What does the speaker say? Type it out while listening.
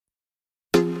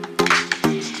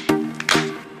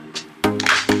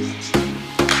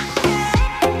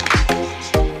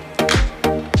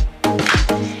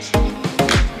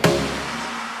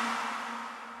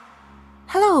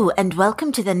and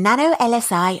welcome to the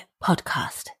NanoLSI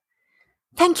podcast.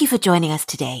 Thank you for joining us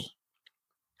today.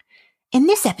 In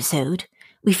this episode,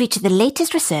 we feature the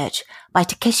latest research by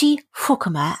Takeshi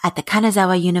Fukuma at the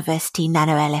Kanazawa University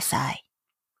NanoLSI.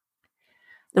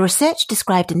 The research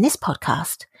described in this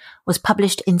podcast was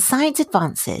published in Science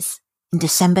Advances in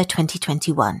December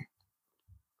 2021.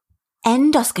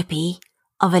 Endoscopy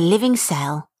of a living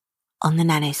cell on the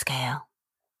nanoscale.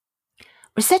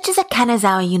 Researchers at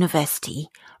Kanazawa University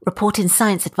report in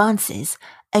Science Advances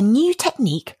a new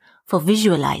technique for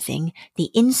visualizing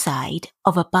the inside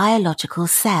of a biological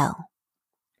cell.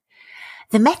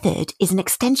 The method is an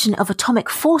extension of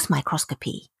atomic force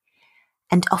microscopy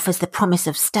and offers the promise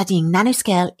of studying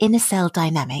nanoscale inner cell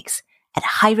dynamics at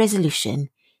high resolution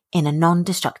in a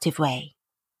non-destructive way.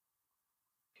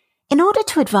 In order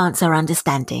to advance our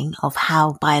understanding of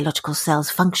how biological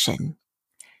cells function,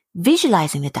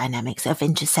 visualizing the dynamics of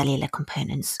intracellular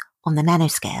components on the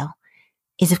nanoscale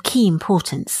is of key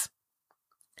importance.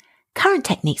 Current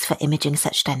techniques for imaging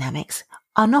such dynamics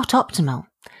are not optimal.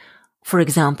 For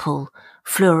example,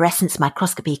 fluorescence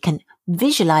microscopy can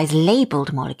visualize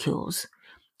labeled molecules,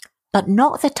 but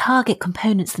not the target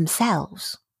components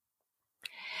themselves.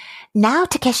 Now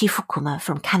Takeshi Fukuma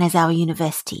from Kanazawa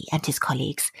University and his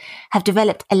colleagues have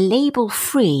developed a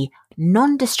label-free,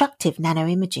 non-destructive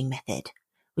nanoimaging method,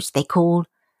 which they call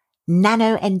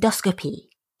Nanoendoscopy,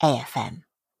 AFM.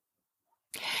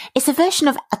 It's a version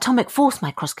of atomic force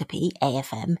microscopy,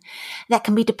 AFM, that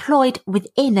can be deployed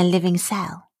within a living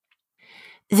cell.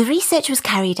 The research was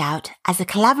carried out as a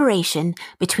collaboration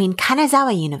between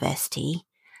Kanazawa University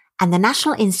and the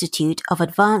National Institute of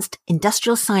Advanced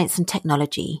Industrial Science and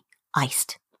Technology,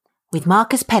 IST, with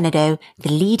Marcus Penedo,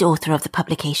 the lead author of the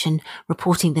publication,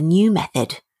 reporting the new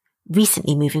method,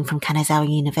 recently moving from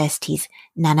Kanazawa University's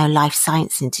Nano Life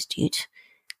Science Institute,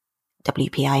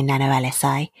 WPI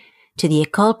NanoLSI, to the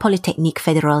École Polytechnique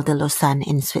Fédérale de Lausanne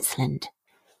in Switzerland.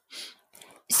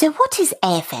 So what is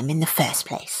AFM in the first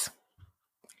place?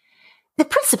 The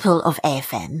principle of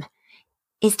AFM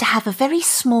is to have a very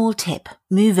small tip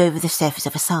move over the surface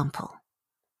of a sample.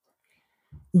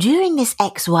 During this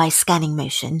XY scanning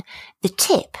motion, the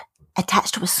tip,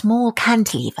 attached to a small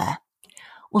cantilever,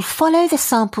 will follow the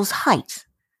sample's height,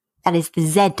 that is the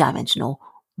Z dimension or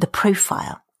the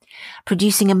profile,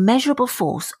 producing a measurable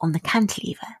force on the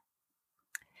cantilever.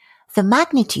 The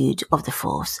magnitude of the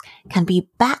force can be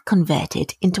back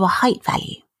converted into a height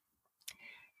value.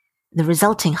 The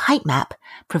resulting height map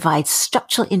provides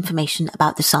structural information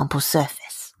about the sample's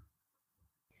surface.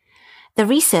 The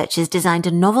researchers designed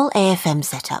a novel AFM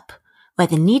setup where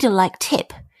the needle-like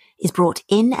tip is brought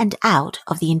in and out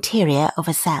of the interior of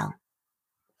a cell.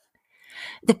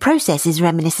 The process is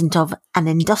reminiscent of an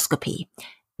endoscopy,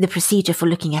 the procedure for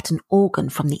looking at an organ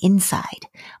from the inside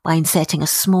by inserting a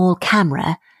small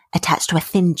camera attached to a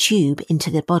thin tube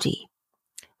into the body,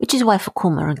 which is why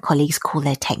Fukuma and colleagues call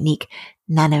their technique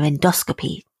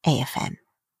nanoendoscopy, AFM.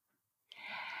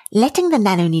 Letting the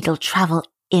nanoneedle travel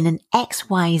in an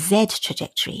XYZ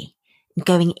trajectory,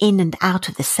 going in and out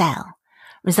of the cell,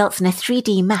 results in a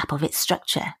 3D map of its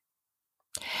structure.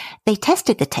 They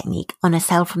tested the technique on a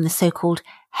cell from the so-called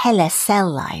HeLa cell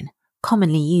line,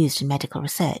 commonly used in medical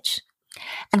research,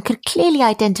 and could clearly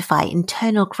identify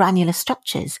internal granular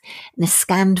structures in a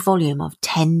scanned volume of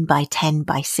 10 by 10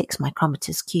 by 6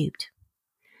 micrometers cubed.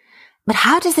 But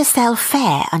how does the cell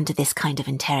fare under this kind of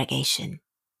interrogation?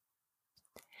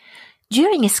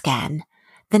 During a scan,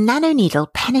 the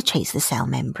nanoneedle penetrates the cell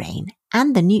membrane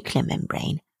and the nuclear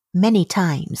membrane many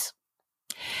times.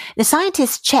 The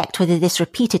scientists checked whether this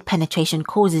repeated penetration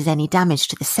causes any damage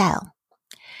to the cell.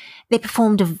 They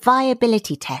performed a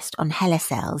viability test on HeLa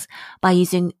cells by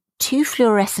using 2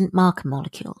 fluorescent marker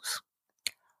molecules.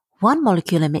 One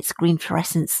molecule emits green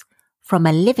fluorescence from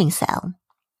a living cell,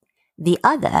 the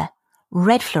other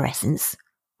red fluorescence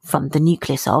from the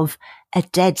nucleus of a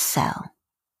dead cell.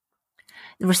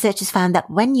 The researchers found that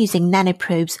when using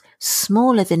nanoprobes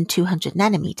smaller than 200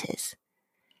 nanometers,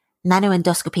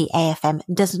 nanoendoscopy AFM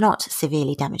does not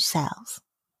severely damage cells.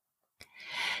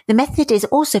 The method is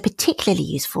also particularly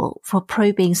useful for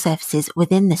probing surfaces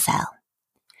within the cell.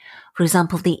 For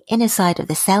example, the inner side of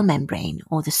the cell membrane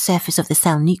or the surface of the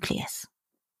cell nucleus.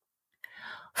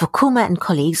 Fukuma and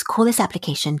colleagues call this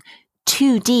application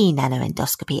 2D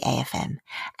nanoendoscopy AFM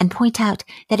and point out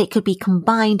that it could be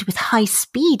combined with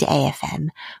high-speed AFM,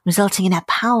 resulting in a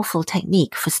powerful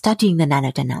technique for studying the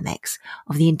nanodynamics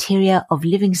of the interior of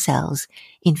living cells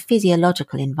in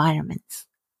physiological environments.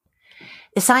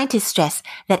 The scientists stress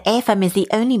that AFM is the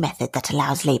only method that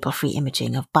allows label-free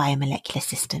imaging of biomolecular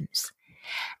systems,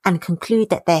 and conclude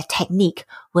that their technique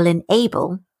will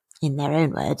enable in their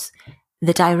own words,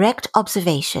 the direct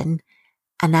observation,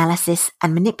 analysis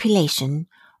and manipulation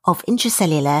of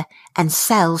intracellular and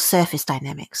cell surface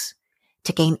dynamics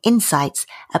to gain insights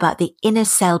about the inner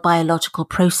cell biological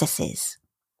processes,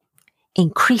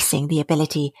 increasing the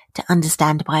ability to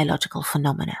understand biological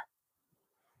phenomena.